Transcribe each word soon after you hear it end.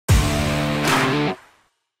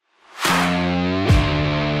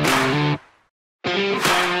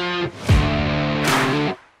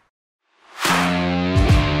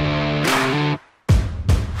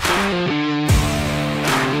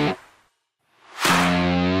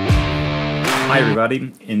Hi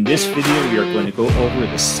everybody, in this video we are going to go over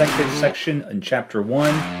the second section in chapter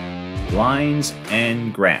 1, lines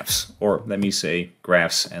and graphs, or let me say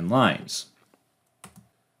graphs and lines.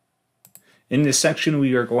 In this section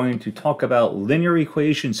we are going to talk about linear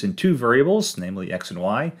equations in two variables, namely x and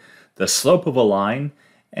y, the slope of a line,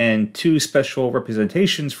 and two special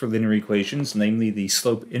representations for linear equations, namely the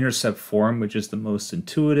slope-intercept form, which is the most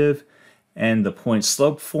intuitive, and the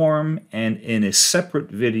point-slope form, and in a separate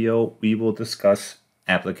video we will discuss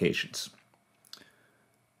applications.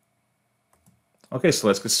 Okay, so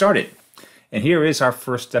let's get started. And here is our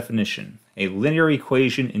first definition, a linear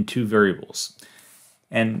equation in two variables.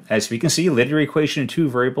 And as we can see, linear equation in two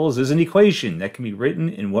variables is an equation that can be written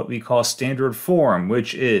in what we call standard form,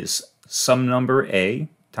 which is some number a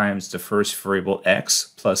times the first variable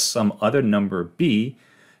x plus some other number b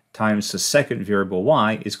times the second variable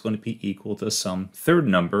y is going to be equal to some third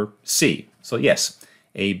number c. So yes,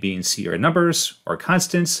 a, b, and c are numbers or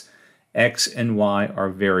constants, x and y are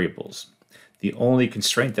variables. The only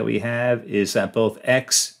constraint that we have is that both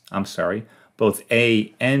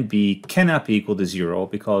a and b cannot be equal to 0,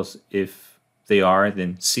 because if they are,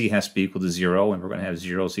 then c has to be equal to 0, and we're going to have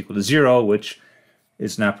zeros equal to 0, which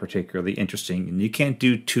is not particularly interesting. And you can't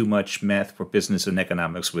do too much math for business and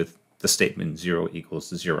economics with the statement 0 equals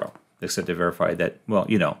to 0, except to verify that, well,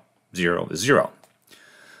 0 is 0.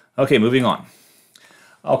 Okay, moving on.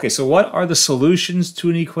 Okay, so what are the solutions to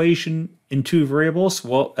an equation in two variables?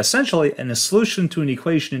 Well, essentially, a solution to an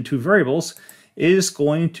equation in two variables is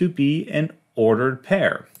going to be an ordered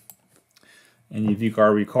pair. And if you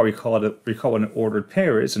recall what an ordered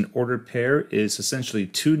pair is. An ordered pair is essentially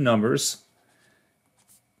two numbers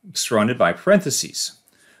surrounded by parentheses,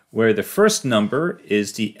 where the first number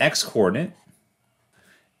is the x-coordinate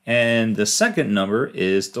and the second number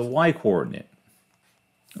is the y-coordinate,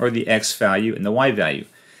 or the x value and the y value.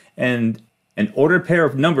 And an ordered pair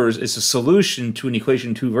of numbers is a solution to an equation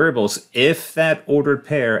in two variables if that ordered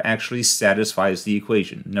pair actually satisfies the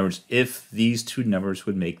equation. In other words, if these two numbers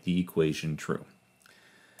would make the equation true.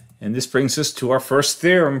 And this brings us to our first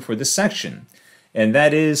theorem for this section. And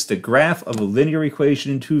that is the graph of a linear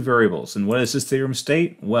equation in two variables. And what does this theorem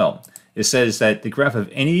state? Well, it says that the graph of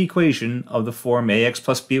any equation of the form ax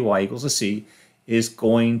plus by equals to c is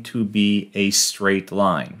going to be a straight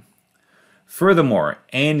line. Furthermore,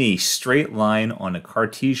 any straight line on a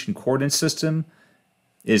Cartesian coordinate system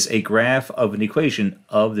is a graph of an equation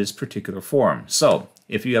of this particular form. So,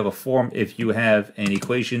 if you have an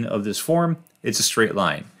equation of this form, it's a straight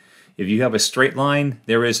line. If you have a straight line,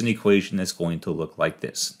 there is an equation that's going to look like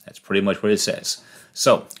this. That's pretty much what it says.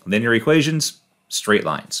 So, linear equations, straight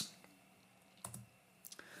lines.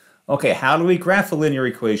 Okay, how do we graph a linear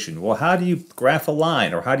equation? Well, how do you graph a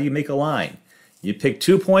line, or how do you make a line? You pick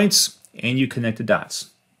 2 points and you connect the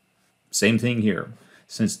dots. Same thing here.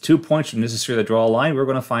 Since 2 points are necessary to draw a line, we're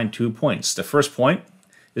going to find 2 points. The first point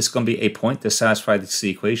is going to be a point that satisfies this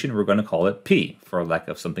equation. We're going to call it P, for lack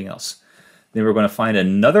of something else. Then we're going to find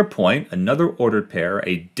another point, another ordered pair,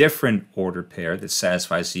 a different ordered pair that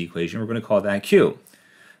satisfies the equation. We're going to call that Q.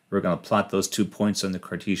 We're going to plot those 2 points on the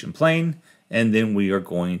Cartesian plane, and then we are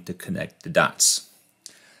going to connect the dots.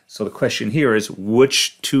 So the question here is,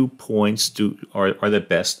 which 2 points are the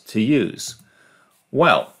best to use?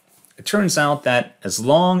 Well, it turns out that as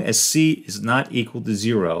long as c is not equal to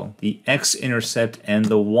 0, the x-intercept and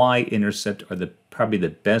the y-intercept are probably the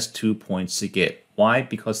best 2 points to get. Why?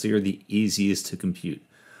 Because they are the easiest to compute.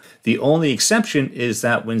 The only exception is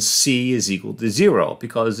that when c is equal to 0,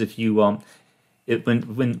 because if you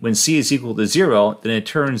when c is equal to 0, then it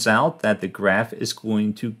turns out that the graph is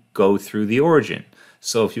going to go through the origin.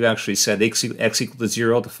 So if you actually set x equal to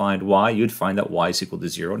 0 to find y, you'd find that y is equal to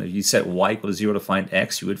 0. And if you set y equal to 0 to find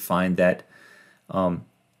x, you would find that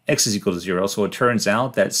x is equal to 0. So it turns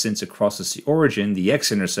out that since it crosses the origin, the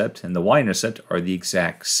x-intercept and the y-intercept are the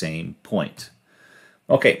exact same point.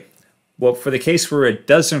 Okay, well, for the case where it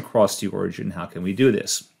doesn't cross the origin, how can we do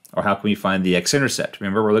this? Or how can we find the x-intercept?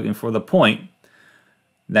 Remember, we're looking for the point,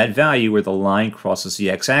 that value where the line crosses the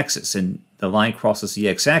x-axis. And the line crosses the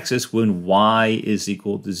x-axis when y is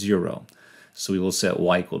equal to 0. So we will set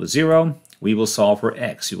y equal to 0. We will solve for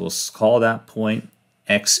x. We will call that point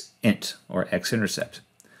x-int, or x-intercept.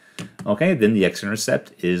 Okay, then the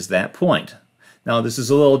x-intercept is that point. Now, this is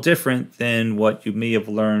a little different than what you may have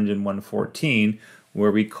learned in 114, where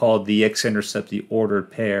we called the x-intercept the ordered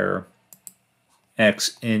pair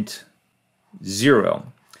x-int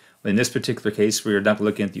 0. In this particular case, we are not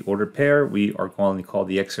looking at the ordered pair. We are going to call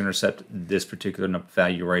the x-intercept this particular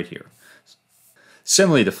value right here.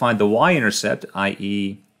 Similarly, to find the y-intercept,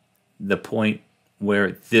 i.e. the point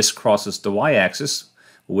where this crosses the y-axis,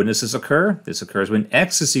 When does this occur? This occurs when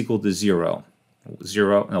x is equal to 0.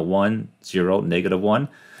 1, 0, negative 1.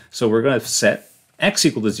 So we're going to set x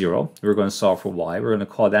equal to 0. We're going to solve for y. We're going to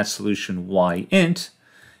call that solution y int,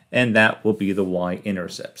 and that will be the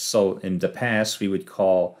y-intercept. So in the past, we would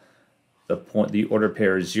call the order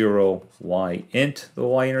pair 0, y int the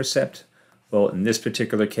y-intercept. Well, in this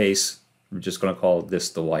particular case, we're just going to call this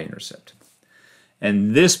the y-intercept.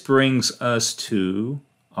 And this brings us to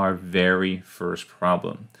our very first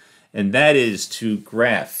problem. And that is to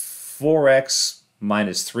graph 4x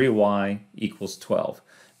minus 3y equals 12.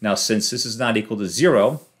 Now, since this is not equal to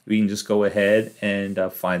 0, we can just go ahead and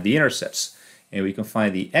find the intercepts. And we can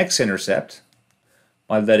find the x-intercept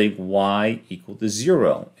by letting y equal to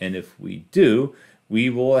 0. And if we do, we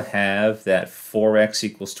will have that 4x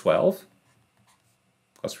equals 12,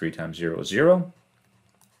 plus 3 times 0 is 0.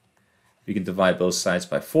 We can divide both sides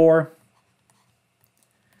by 4.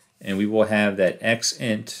 And we will have that x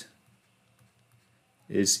int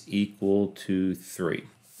is equal to 3,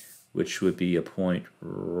 which would be a point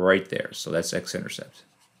right there. So that's x-intercept.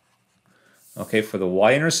 Okay, for the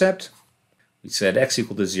y-intercept, we set x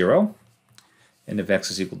equal to 0. And if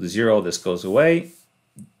x is equal to 0, this goes away,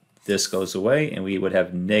 and we would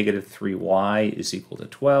have negative 3y is equal to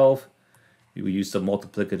 12. We would use the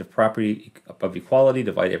multiplicative property of equality,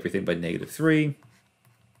 divide everything by negative 3.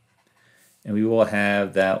 And we will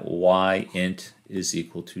have that y int is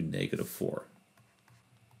equal to negative 4.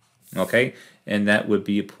 Okay, and that would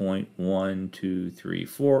be a point 1, 2, 3,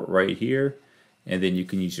 4 right here. And then you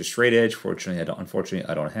can use your straight edge. Unfortunately,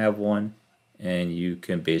 I don't have one. And you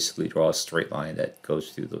can basically draw a straight line that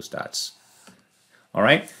goes through those dots. All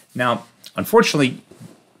right, now, unfortunately,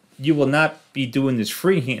 you will not be doing this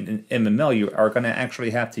freehand in MML. You are going to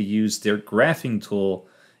actually have to use their graphing tool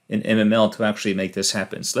in MML to actually make this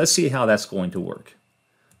happen. So let's see how that's going to work.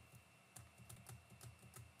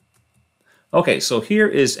 Okay, so here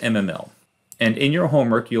is MML. And in your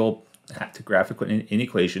homework, you'll have to graph an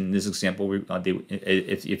equation. In this example,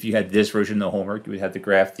 if you had this version of the homework, you would have to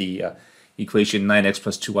graph the equation 9x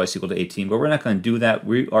plus 2y is equal to 18. But we're not going to do that.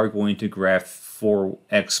 We are going to graph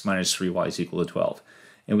 4x minus 3y is equal to 12.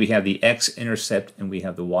 And we have the x-intercept and we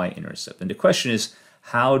have the y-intercept. And the question is,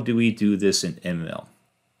 how do we do this in MML?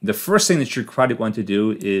 The first thing that you probably want to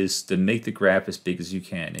do is to make the graph as big as you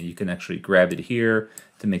can. And you can actually grab it here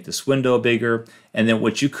to make this window bigger. And then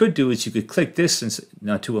what you could do is you could click this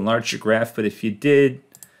to enlarge your graph. But if you did,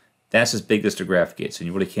 that's as big as the graph gets, and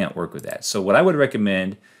you really can't work with that. So what I would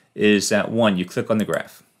recommend is that, one, you click on the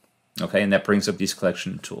graph. Okay, and that brings up these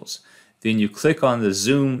collection of tools. Then you click on the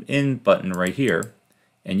zoom in button right here,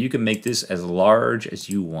 and you can make this as large as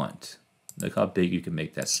you want. Look how big you can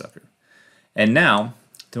make that sucker. And now,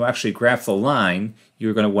 to actually graph the line,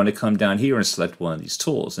 you're going to want to come down here and select one of these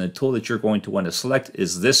tools. And the tool that you're going to want to select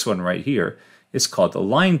is this one right here. It's called the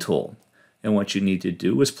line tool. And what you need to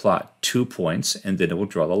do is plot 2 points, and then it will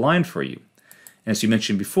draw the line for you. And as you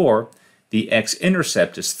mentioned before, the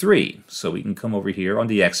x-intercept is 3. So we can come over here on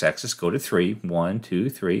the x-axis, go to 3, 1, 2,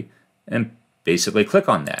 3, and basically click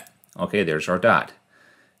on that. Okay, there's our dot.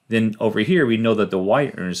 Then over here, we know that the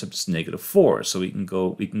y-intercept is negative 4. So we can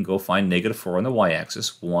go find negative 4 on the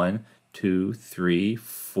y-axis. 1, 2, 3,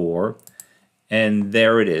 4. And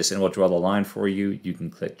there it is. And we'll draw the line for you. You can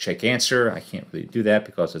click check answer. I can't really do that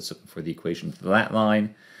because it's for the equation to that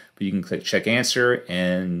line. But you can click check answer,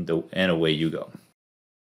 and away you go.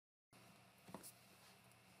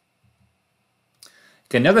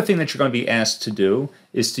 Okay, another thing that you're going to be asked to do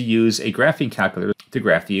is to use a graphing calculator to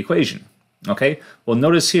graph the equation. Okay, well,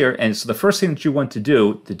 notice here, and so the first thing that you want to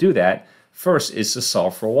do that first is to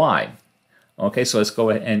solve for y. Okay, so let's go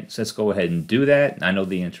ahead and do that. I know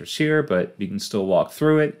the answer's here, but we can still walk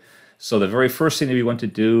through it. So the very first thing that we want to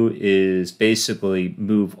do is basically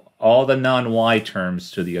move all the non-y terms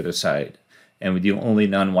to the other side. And the only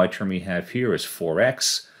non-y term we have here is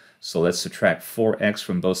 4x. So let's subtract 4x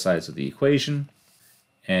from both sides of the equation.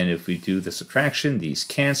 And if we do the subtraction, these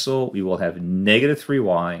cancel. We will have negative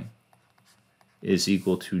 3y is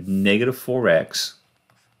equal to negative 4x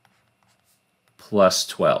plus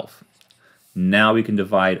 12. Now we can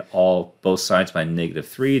divide both sides by negative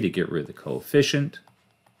 3 to get rid of the coefficient.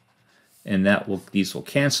 And these will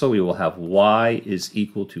cancel. We will have y is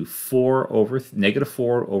equal to negative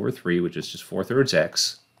 4 over 3, which is just 4/3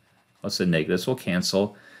 x. Plus the negatives will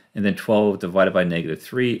cancel. And then 12 divided by negative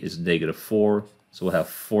 3 is negative 4. So we'll have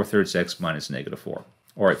 4/3 x minus negative 4.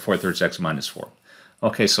 Or 4/3 x minus 4.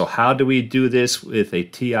 Okay, so how do we do this with a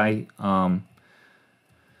TI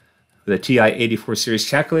 84 series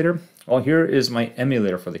calculator? Well, here is my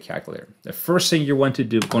emulator for the calculator. The first thing you're going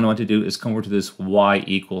to want to do is come over to this y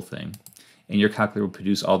equal thing. and your calculator will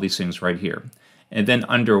produce all these things right here. And then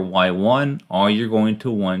under y1, all you're going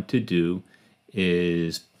to want to do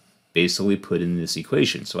is basically put in this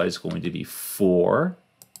equation. So it's going to be 4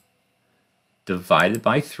 divided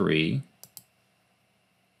by 3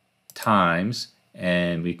 times,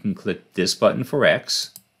 and we can click this button for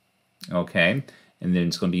x, okay, and then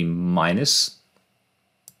it's going to be minus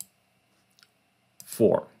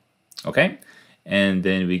 4, okay, and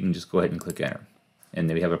then we can just go ahead and click enter, and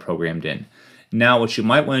then we have it programmed in. Now what you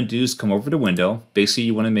might want to do is come over to window. Basically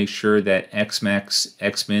you want to make sure that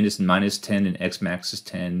x-min is minus 10 and x-max is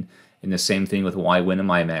 10, and the same thing with y-win and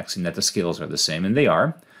y-max, and that the scales are the same, and they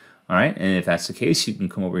are. All right, and if that's the case, you can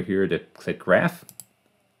come over here to click graph,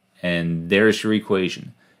 and there's your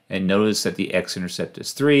equation. And notice that the x-intercept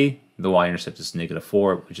is 3, the y-intercept is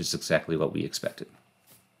 -4, which is exactly what we expected.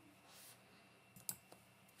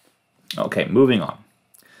 Okay, moving on.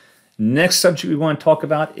 Next subject we want to talk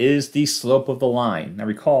about is the slope of the line. Now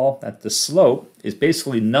recall that the slope is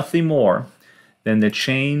basically nothing more than the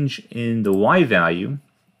change in the y value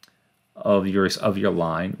of your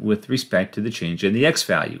line with respect to the change in the x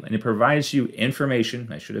value. And it provides you information,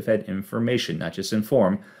 I should have had information, not just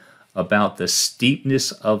inform, about the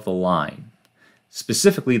steepness of the line.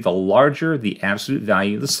 Specifically, the larger the absolute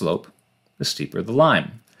value of the slope, the steeper the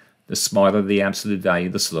line. The smaller the absolute value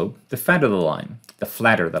of the slope, the fatter the line. The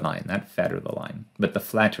flatter the line, not fatter the line, but the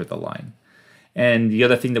flatter the line. And the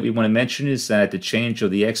other thing that we want to mention is that the change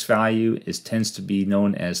of the x value tends to be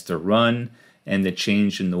known as the run, and the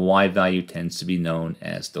change in the y value tends to be known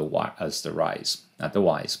as the rise. Not the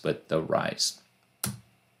y's, but the rise.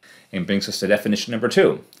 And brings us to definition number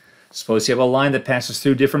 2. Suppose you have a line that passes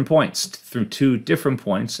through different points,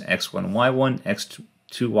 x1, y1,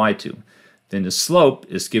 x2, y2. Then the slope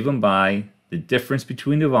is given by the difference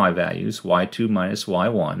between the y values, y2 minus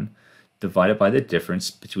y1, divided by the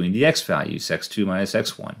difference between the x values, x2 minus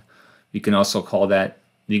x1. You can also call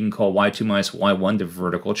y2 minus y1 the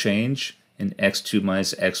vertical change, and x2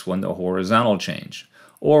 minus x1 the horizontal change.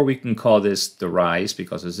 Or we can call this the rise,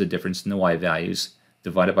 because there's a difference in the y values,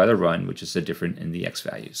 divided by the run, which is the difference in the x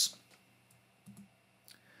values.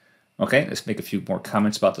 Okay, let's make a few more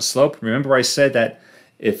comments about the slope. Remember I said that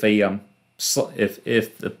if the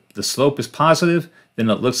slope is positive, then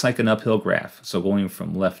it looks like an uphill graph. So going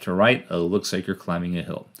from left to right, it looks like you're climbing a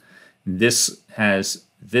hill. This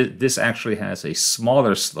actually has a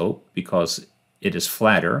smaller slope because it is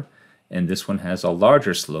flatter, and this one has a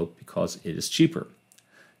larger slope because it is cheaper.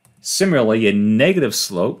 Similarly, a negative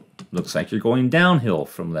slope looks like you're going downhill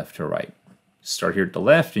from left to right. Start here at the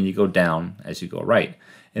left and you go down as you go right.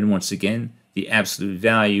 And once again, the absolute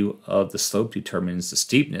value of the slope determines the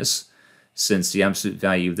steepness. Since the absolute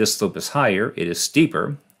value of this slope is higher, it is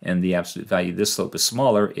steeper, and the absolute value of this slope is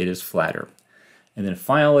smaller, it is flatter. And then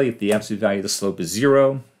finally, if the absolute value of the slope is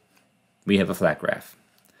 0, we have a flat graph.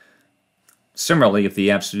 Similarly, if the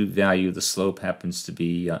absolute value of the slope happens to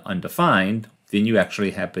be undefined, then you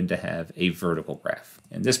actually happen to have a vertical graph.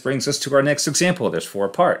 And this brings us to our next example. There's 4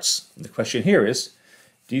 parts. And the question here is,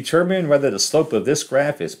 determine whether the slope of this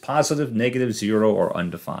graph is positive, negative, 0, or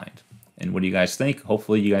undefined. And what do you guys think?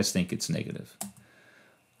 Hopefully you guys think it's negative.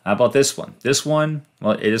 How about this one? This one,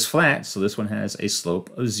 well, it is flat, so this one has a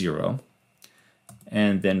slope of 0.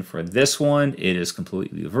 And then for this one, it is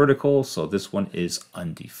completely vertical, so this one is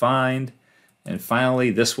undefined. And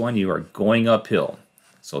finally, this one, you are going uphill,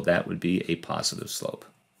 so that would be a positive slope.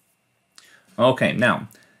 Okay, now,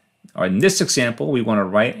 in this example, we want to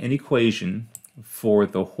write an equation for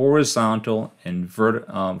the horizontal and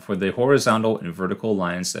vertical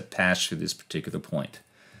lines that pass through this particular point.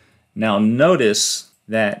 Now notice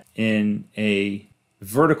that in a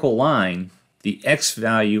vertical line, the x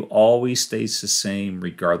value always stays the same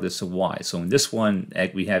regardless of y. So in this one,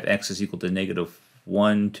 we have x is equal to negative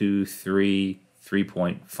 1, 2, 3,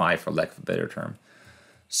 3.5 for lack of a better term.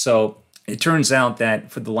 So it turns out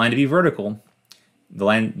that for the line to be vertical, the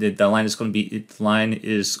line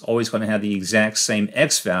is always going to have the exact same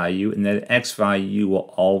x value, and that x value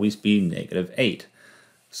will always be negative 8.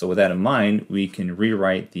 So with that in mind, we can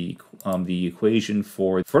rewrite the equation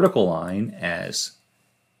for the vertical line as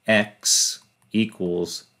x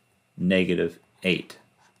equals negative 8.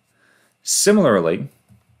 Similarly,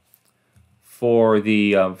 for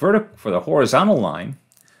the horizontal line,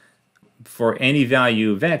 for any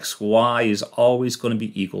value of x, y is always going to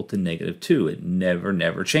be equal to negative 2. It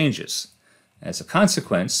never changes. As a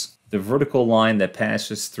consequence, the vertical line that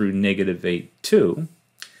passes through negative 8, 2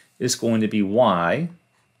 is going to be y,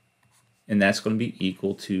 and that's going to be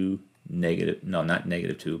equal to not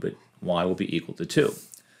negative 2, but y will be equal to 2.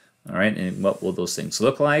 All right, and what will those things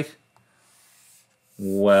look like?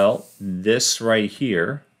 Well, this right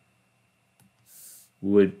here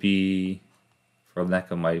would be, for lack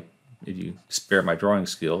of my, if you spare my drawing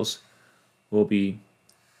skills, will be,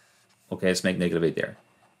 okay, let's make -8 there.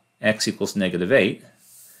 X equals -8.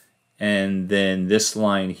 And then this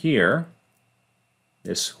line here,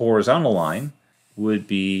 this horizontal line, would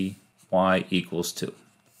be y equals 2.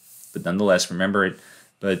 But nonetheless, remember it,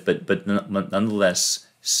 but nonetheless,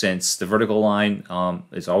 since the vertical line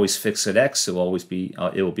is always fixed at x, it will always be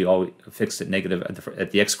always fixed at negative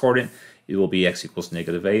at the x coordinate. It will be x equals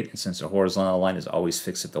 -8, and since the horizontal line is always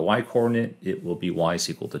fixed at the y coordinate, it will be y is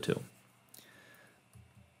equal to 2.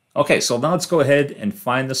 Okay, so now let's go ahead and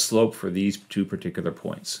find the slope for these two particular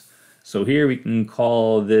points. So here we can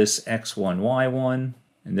call this x1, y1,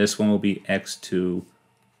 and this one will be x2,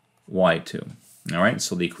 y2. All right,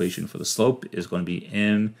 so the equation for the slope is going to be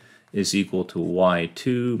m is equal to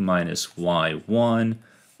y2 minus y1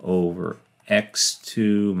 over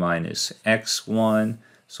x2 minus x1.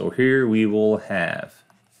 So here we will have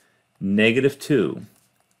 -2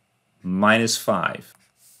 minus 5,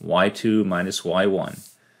 y2 minus y1,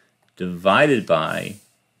 divided by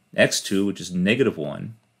x2, which is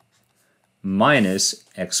 -1, minus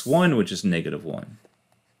x1, which is -1.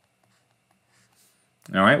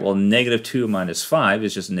 All right, well, -2 minus 5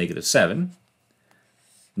 is just -7.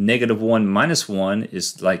 -1 minus 1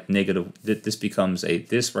 is like negative,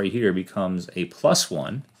 this right here becomes a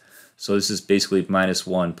 +1. So this is basically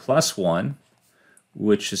 -1 plus 1,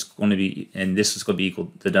 which is going to be, and this is going to be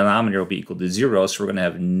equal, the denominator will be equal to 0, so we're going to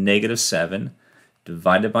have -7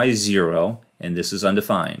 divided by 0, and this is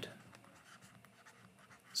undefined.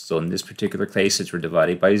 So in this particular case, since we're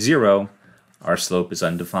dividing by 0, our slope is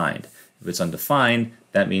undefined. If it's undefined,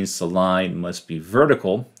 that means the line must be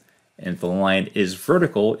vertical, and if the line is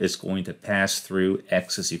vertical, it's going to pass through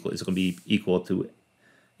x is equal. It's going to be equal to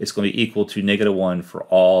 -1 for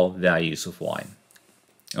all values of y.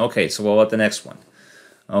 Okay, so what about the next one?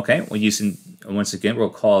 Okay, we're using, once again, we'll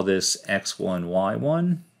call this x1,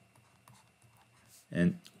 y1,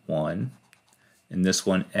 and 1, and this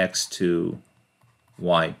one x2,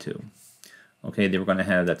 y2. Okay, then we're going to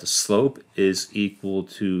have that the slope is equal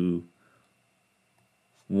to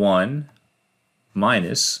 1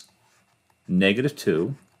 minus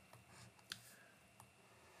 -2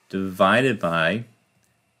 divided by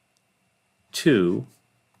 2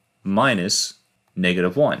 minus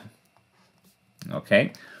 -1.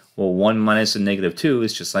 Okay, well, 1 minus a -2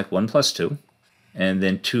 is just like 1 plus 2. And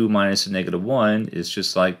then 2 minus a -1 is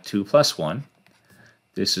just like 2 plus 1.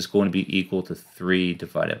 This is going to be equal to 3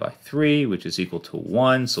 divided by 3, which is equal to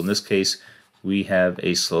 1. So in this case, we have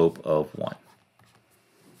a slope of 1.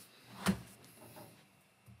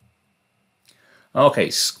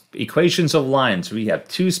 Okay, equations of lines. We have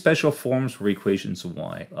two special forms for equations of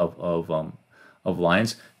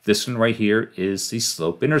lines. This one right here is the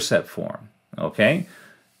slope-intercept form. Okay,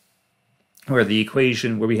 where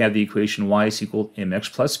we have the equation y is equal to mx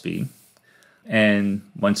plus b, and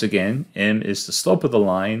once again, m is the slope of the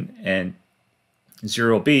line, and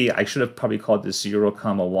 0b, I should have probably called this 0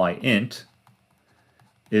 comma y int,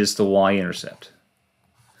 is the y-intercept.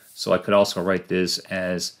 So I could also write this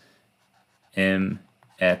as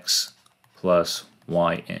mx plus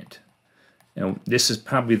y int. And this is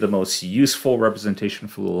probably the most useful representation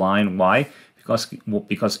for the line y,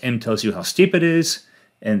 because m tells you how steep it is,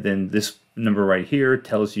 and then this number right here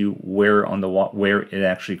tells you where it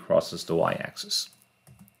actually crosses the y-axis.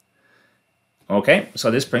 Okay,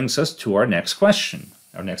 so this brings us to our next question,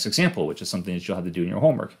 our next example, which is something that you'll have to do in your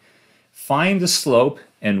homework. Find the slope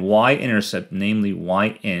and y-intercept, namely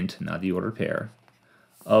y int, not the ordered pair,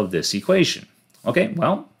 of this equation. Okay,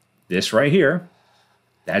 well, this right here,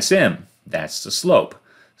 that's m. That's the slope.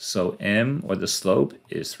 So m, or the slope,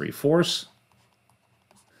 is 3/4.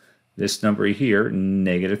 This number here,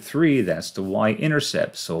 -3, that's the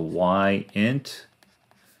y-intercept. So y int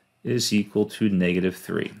is equal to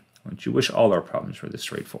 -3. Don't you wish all our problems were this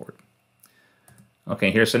straightforward?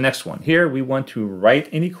 Okay, here's the next one. Here we want to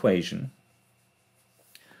write an equation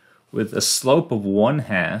with a slope of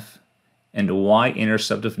 1/2 and a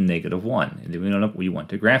y-intercept of -1. And then we want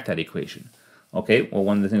to graph that equation. Okay, well,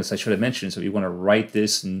 one of the things I should have mentioned is that we want to write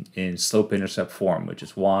this in slope-intercept form, which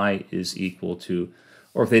is y is equal to,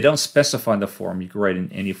 or if they don't specify the form, you can write in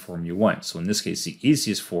any form you want. So in this case, the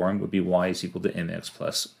easiest form would be y is equal to mx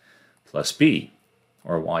plus b,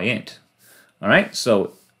 or y int. All right,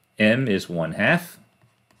 so m is 1/2,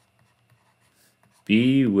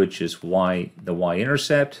 b, which is the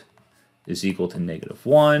y-intercept, is equal to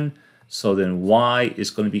 -1. So then y is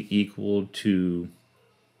going to be equal to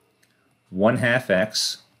 1/2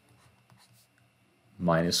 x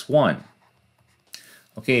minus 1.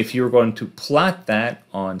 Okay, if you were going to plot that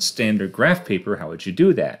on standard graph paper, how would you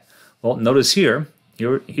do that? Well, notice here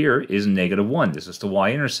is -1. This is the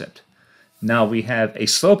y-intercept. Now we have a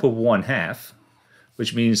slope of 1/2,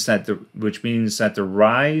 which means that the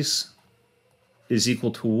rise is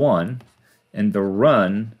equal to 1 and the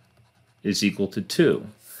run is equal to 2.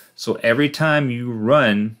 So every time you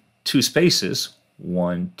run 2 spaces,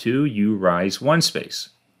 1, 2, you rise 1 space,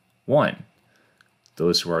 1.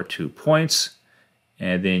 Those are our 2 points,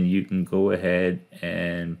 and then you can go ahead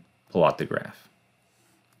and plot the graph.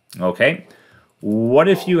 Okay, what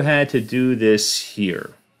if you had to do this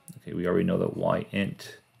here? Okay, we already know that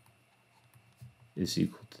y-int is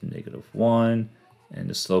equal to -1, and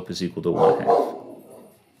the slope is equal to 1/2.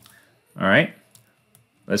 All right,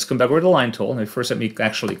 let's come back over to the line tool. And first, let me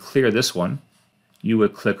actually clear this one. You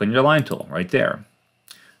would click on your line tool right there.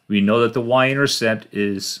 We know that the y-intercept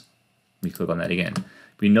is, let me click on that again.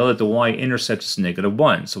 We know that the y-intercept is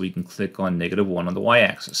 -1, so we can click on -1 on the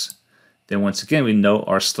y-axis. Then once again, we know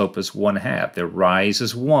our slope is 1/2. The rise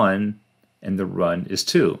is 1, and the run is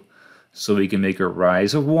 2. So we can make a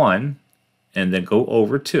rise of 1, and then go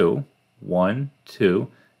over 2, 1, 2,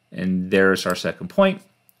 and there's our second point.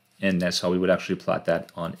 And that's how we would actually plot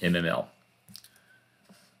that on MML.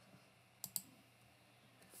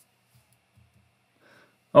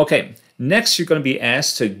 Okay, next you're going to be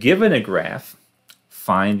asked to, given a graph,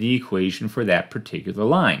 find the equation for that particular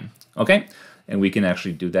line. Okay, and we can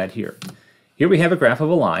actually do that here. Here we have a graph of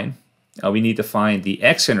a line. We need to find the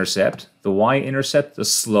x-intercept, the y-intercept, the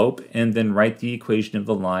slope, and then write the equation of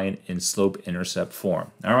the line in slope-intercept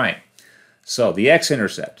form. All right, so the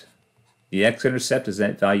x-intercept. The x-intercept is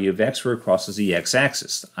that value of x where it crosses the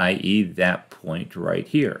x-axis, i.e. that point right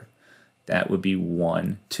here. That would be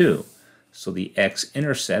 1, 2. So the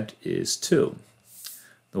x-intercept is 2.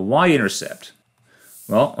 The y-intercept,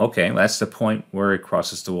 well, okay, that's the point where it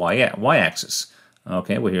crosses the y-axis.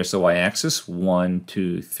 Okay, well, here's the y-axis, 1,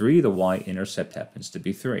 2, 3. The y-intercept happens to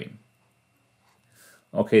be 3.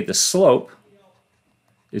 Okay, the slope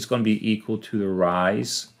is going to be equal to the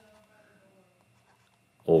rise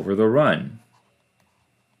over the run.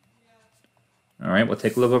 All right, we'll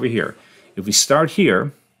take a look over here. If we start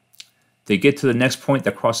here, to get to the next point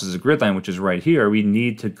that crosses the grid line, which is right here, we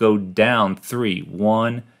need to go down 3.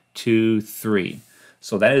 1, 2, 3.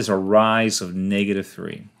 So that is a rise of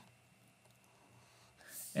 -3.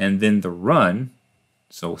 And then the run,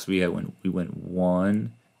 so we went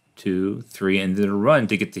 1, 2, 3, and then the run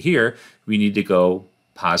to get to here, we need to go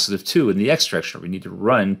 +2 in the x direction. We need to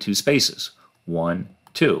run 2 spaces. 1,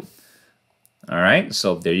 2. All right,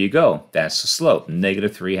 so there you go. That's the slope,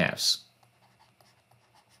 -3/2.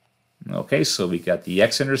 Okay, so we got the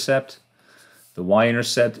x-intercept, the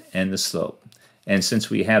y-intercept, and the slope. And since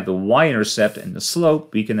we have the y-intercept and the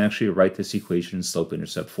slope, we can actually write this equation in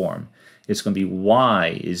slope-intercept form. It's going to be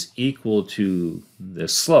y is equal to the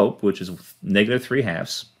slope, which is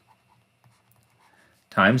 -3/2,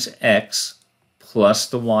 times x plus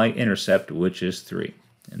the y-intercept, which is 3.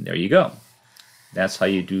 And there you go. That's how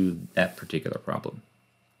you do that particular problem.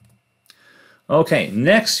 Okay,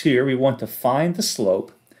 next here we want to find the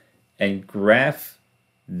slope and graph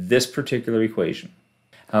this particular equation.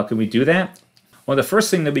 How can we do that? Well, the first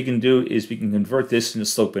thing that we can do is we can convert this into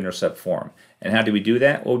slope-intercept form. And how do we do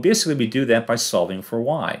that? Well, basically we do that by solving for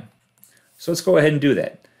y. So let's go ahead and do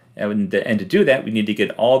that. And to do that, we need to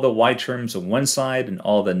get all the y terms on one side and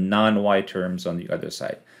all the non-y terms on the other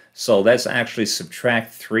side. So let's actually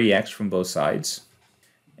subtract 3x from both sides.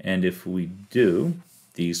 And if we do,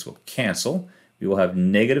 these will cancel. We will have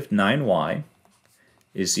 -9y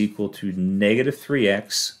is equal to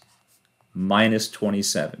 -3x minus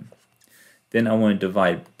 27. Then I want to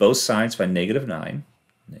divide both sides by -9.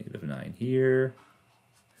 -9 here,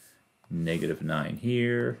 -9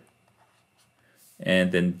 here.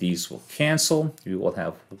 And then these will cancel. We will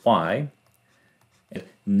have y.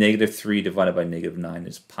 -3 divided by -9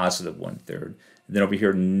 is +1/3. And then over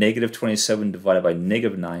here, -27 divided by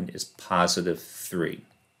 -9 is +3.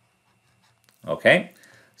 Okay?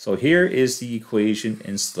 So here is the equation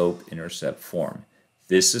in slope-intercept form.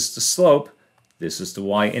 This is the slope. This is the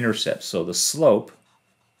y-intercept. So the slope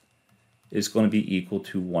is going to be equal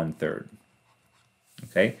to 1/3.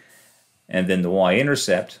 Okay? And then the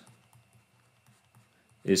y-intercept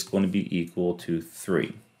is going to be equal to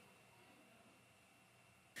 3.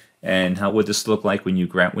 And how would this look like when you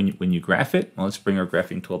graph it? Well, let's bring our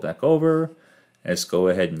graphing tool back over. Let's go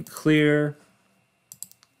ahead and clear.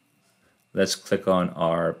 Let's click on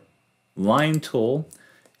our line tool,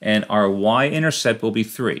 and our y-intercept will be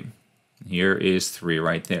 3. Here is 3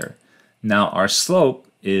 right there. Now our slope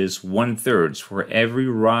is 1/3. For every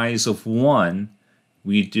rise of 1,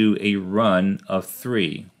 we do a run of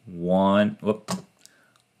 3. 1,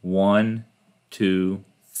 2,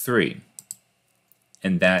 3.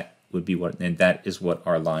 And that would be that is what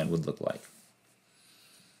our line would look like.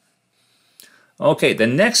 Okay, the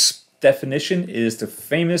next definition is the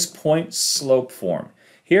famous point-slope form.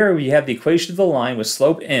 Here we have the equation of the line with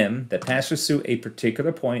slope m that passes through a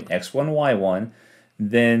particular point, x1, y1.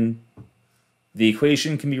 Then the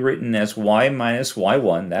equation can be written as y minus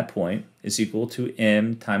y1, that point, is equal to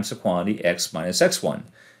m times the quantity x minus x1.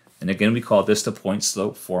 And again, we call this the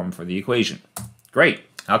point-slope form for the equation. Great.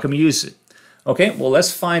 How can we use it? Okay, well,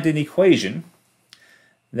 let's find an equation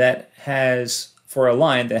that has, for a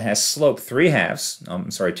line that has slope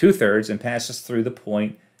 2/3, and passes through the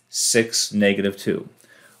point 6, negative 2.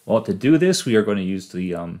 Well, to do this, we are going to use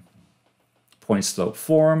the point-slope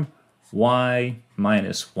form. Y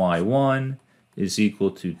minus y1 is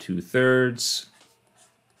equal to 2/3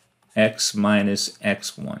 x minus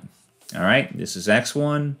x1. All right, this is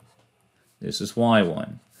x1, this is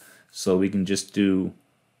y1. So we can just do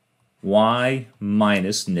y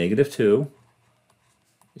minus negative 2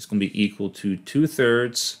 is going to be equal to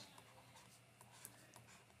 2/3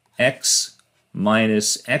 x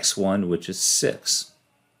minus x1, which is 6.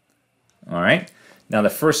 All right, now the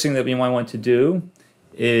first thing that we might want to do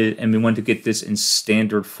is, and we want to get this in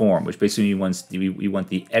standard form, which basically we want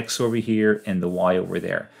the x over here and the y over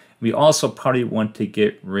there. We also probably want to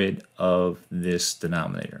get rid of this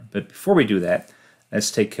denominator. But before we do that,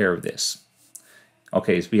 let's take care of this.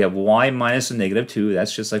 Okay, so we have y minus a negative 2.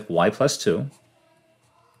 That's just like y plus 2.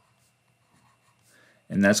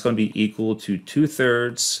 And that's going to be equal to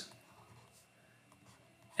 2/3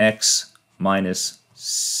 x minus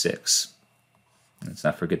 6. Let's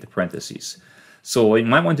not forget the parentheses. So what you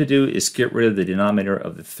might want to do is get rid of the denominator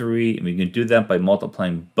of the 3, and we can do that by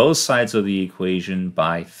multiplying both sides of the equation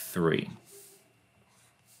by 3.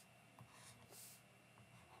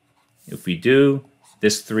 If we do,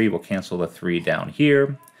 this 3 will cancel the 3 down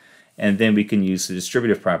here, and then we can use the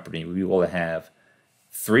distributive property. We will have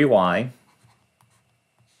 3y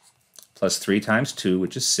plus 3 times 2,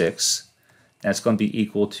 which is 6. That's going to be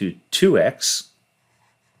equal to 2x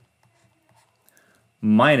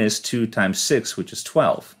minus 2 times 6, which is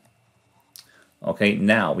 12. Okay,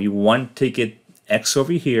 now we want to get x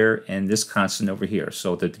over here and this constant over here.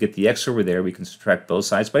 So to get the x over there, we can subtract both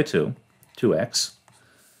sides by 2x.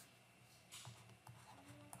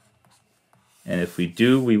 And if we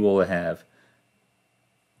do, we will have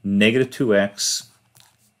negative 2x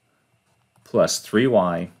plus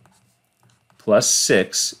 3y plus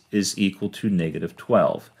 6 is equal to negative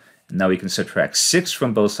 12. And now we can subtract 6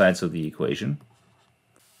 from both sides of the equation.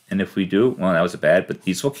 And if we do, well, that was bad, but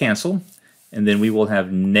these will cancel. And then we will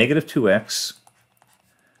have negative 2x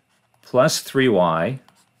plus 3y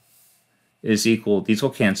is equal, these will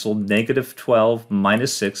cancel, negative 12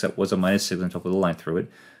 minus 6, that was a minus 6 on top of the line through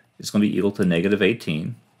it, is going to be equal to negative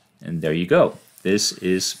 18. And there you go. This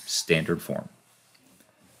is standard form.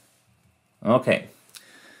 Okay.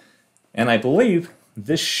 And I believe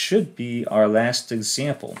this should be our last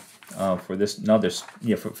example for this. No,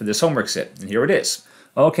 for this homework set. And here it is.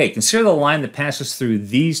 Okay, consider the line that passes through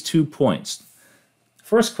these 2 points.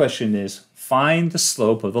 First question is, find the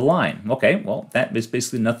slope of the line. Okay, well, that is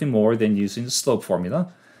basically nothing more than using the slope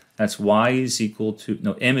formula. That's m is equal to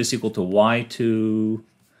y2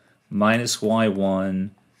 minus y1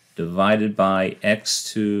 divided by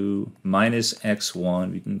x2 minus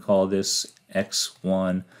x1. We can call this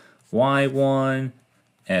x1, y1,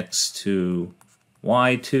 x2,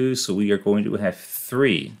 y2. So we are going to have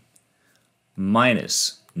 3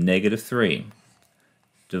 minus negative 3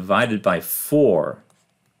 divided by 4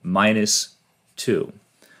 minus 2.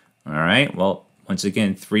 All right, well, once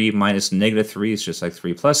again, 3 minus negative 3 is just like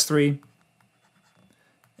 3 plus 3.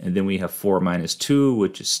 And then we have 4 minus 2,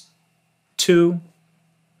 which is 2.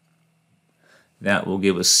 That will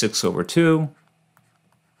give us 6 over 2,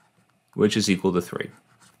 which is equal to 3.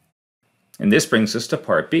 And this brings us to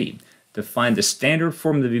part B. To find the standard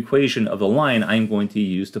form of the equation of the line, I'm going to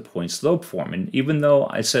use the point-slope form. And even though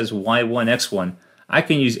it says y1, x1, I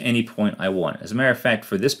can use any point I want. As a matter of fact,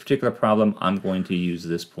 for this particular problem, I'm going to use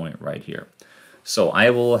this point right here. So I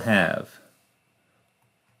will have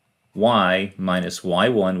y minus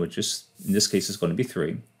y1, which is, in this case, is going to be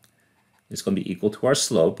 3. It's going to be equal to our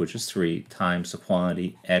slope, which is 3, times the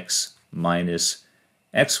quantity x minus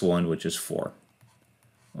x1, which is 4.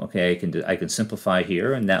 Okay, I can simplify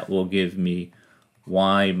here, and that will give me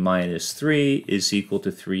y minus 3 is equal to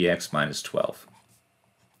 3x minus 12.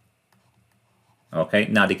 Okay,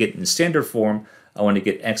 now to get in standard form, I want to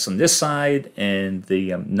get x on this side and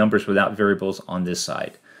the numbers without variables on this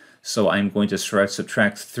side. So I'm going to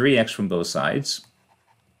subtract 3x from both sides.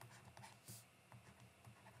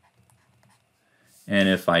 And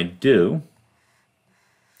if I do,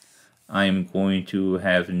 I'm going to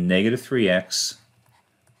have negative 3x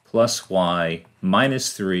plus y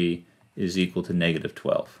minus 3 is equal to negative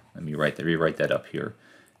 12. Let me rewrite that up here.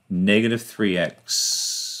 Negative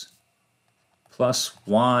 3x plus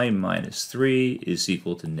y minus 3 is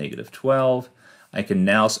equal to negative 12. I can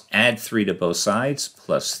now add 3 to both sides,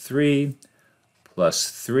 plus 3,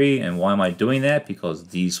 and why am I doing that? Because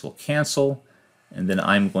these will cancel, and then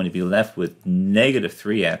I'm going to be left with negative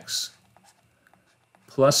 3x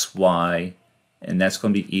plus y, and that's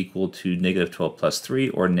going to be equal to negative 12 plus 3,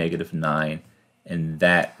 or negative 9, and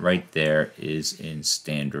that right there is in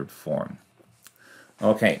standard form.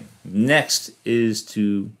 Okay, next is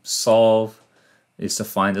to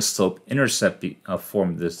find the slope-intercept form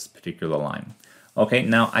of this particular line. Okay,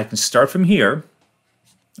 now I can start from here,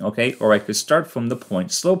 okay, or I could start from the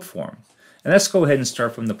point-slope form. And let's go ahead and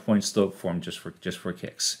start from the point-slope form just for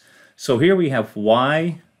kicks. So here we have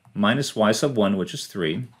y minus y sub 1, which is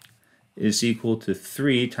 3, is equal to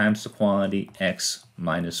 3 times the quantity x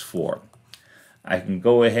minus 4. I can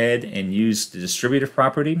go ahead and use the distributive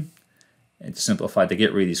property and to simplify to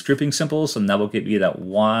get rid of these grouping symbols, and that will give me that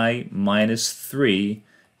y minus 3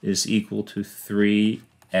 is equal to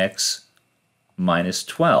 3x minus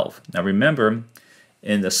 12. Now remember,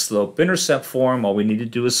 in the slope-intercept form, all we need to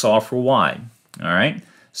do is solve for y. All right.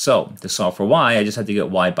 So to solve for y, I just have to get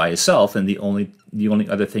y by itself, and the only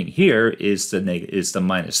other thing here is the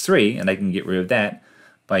minus 3, and I can get rid of that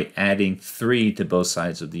by adding 3 to both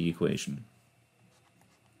sides of the equation.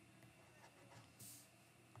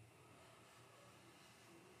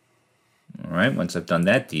 All right. Once I've done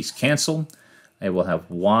that, these cancel. I will have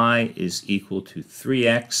y is equal to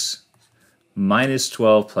 3x minus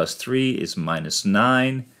 12 plus 3 is minus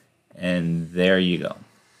 9, and there you go.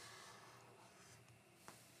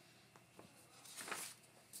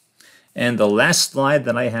 And the last slide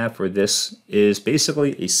that I have for this is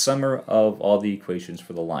basically a summary of all the equations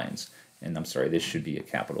for the lines. And I'm sorry, this should be a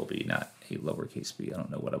capital B, not a lowercase b. I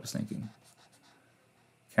don't know what I was thinking.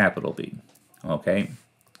 Capital B. Okay.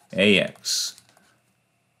 AX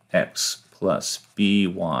x plus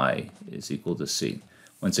by is equal to c.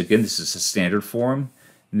 Once again, this is a standard form.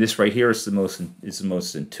 And this right here is the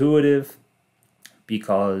most intuitive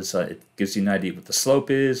because it gives you an idea what the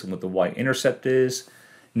slope is and what the y-intercept is.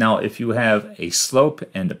 Now, if you have a slope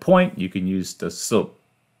and a point, you can use the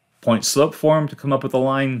point-slope form to come up with a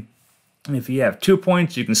line. And if you have 2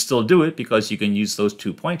 points, you can still do it because you can use those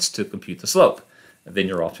 2 points to compute the slope. And then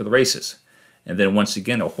you're off to the races. And then once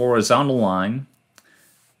again, a horizontal line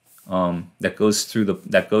that goes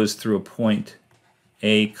through a point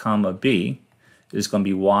A, comma B is going to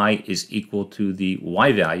be y is equal to the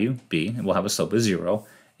y value, b, and we'll have a slope of 0.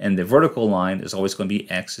 And the vertical line is always going to be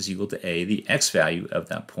x is equal to a, the x value of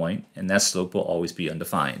that point, and that slope will always be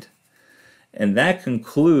undefined. And that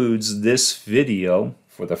concludes this video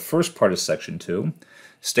for the first part of section 2.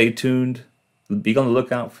 Stay tuned. Be on the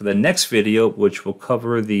lookout for the next video, which will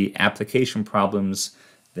cover the application problems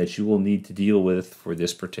that you will need to deal with for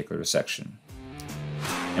this particular section.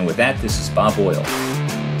 And with that, this is Bob Boyle,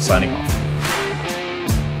 signing off.